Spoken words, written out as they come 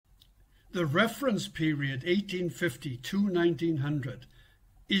The reference period 1850 to 1900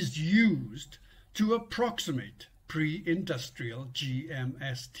 is used to approximate pre-industrial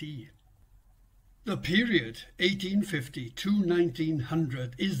GMST. The period 1850 to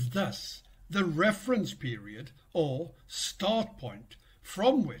 1900 is thus the reference period or start point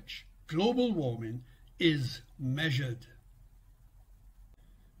from which global warming is measured.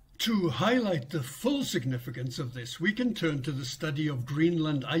 To highlight the full significance of this, we can turn to the study of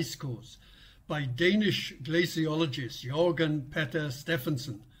Greenland ice cores by Danish glaciologist Jørgen Petter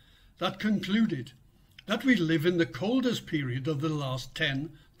Steffensen that concluded that we live in the coldest period of the last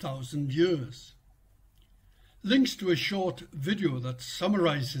 10,000 years. Links to a short video that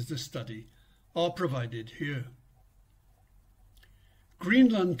summarizes the study are provided here.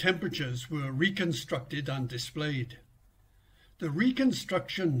 Greenland temperatures were reconstructed and displayed. The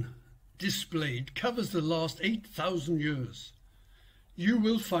reconstruction displayed covers the last 8,000 years. You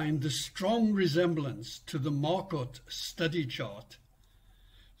will find the strong resemblance to the Marquardt study chart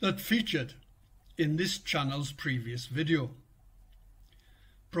that featured in this channel's previous video.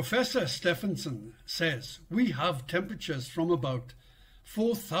 Professor Steffensen says we have temperatures from about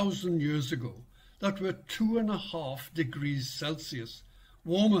 4,000 years ago that were 2.5 degrees Celsius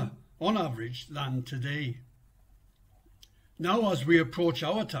warmer on average than today. Now, as we approach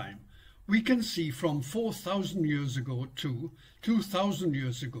our time, we can see from 4,000 years ago to 2,000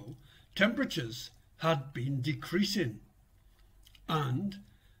 years ago, temperatures had been decreasing. And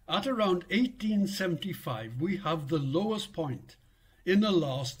at around 1875, we have the lowest point in the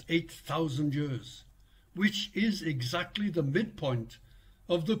last 8,000 years, which is exactly the midpoint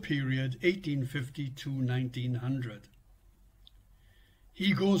of the period 1850 to 1900.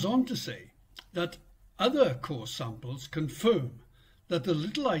 He goes on to say that other core samples confirm that the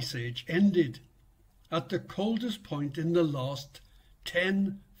Little Ice Age ended at the coldest point in the last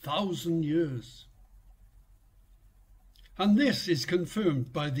 10,000 years. And this is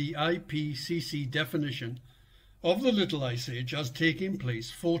confirmed by the IPCC definition of the Little Ice Age as taking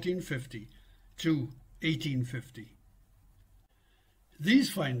place 1450 to 1850. These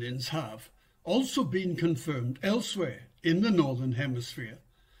findings have also been confirmed elsewhere in the Northern Hemisphere.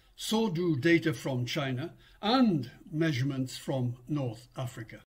 So do data from China and measurements from North Africa.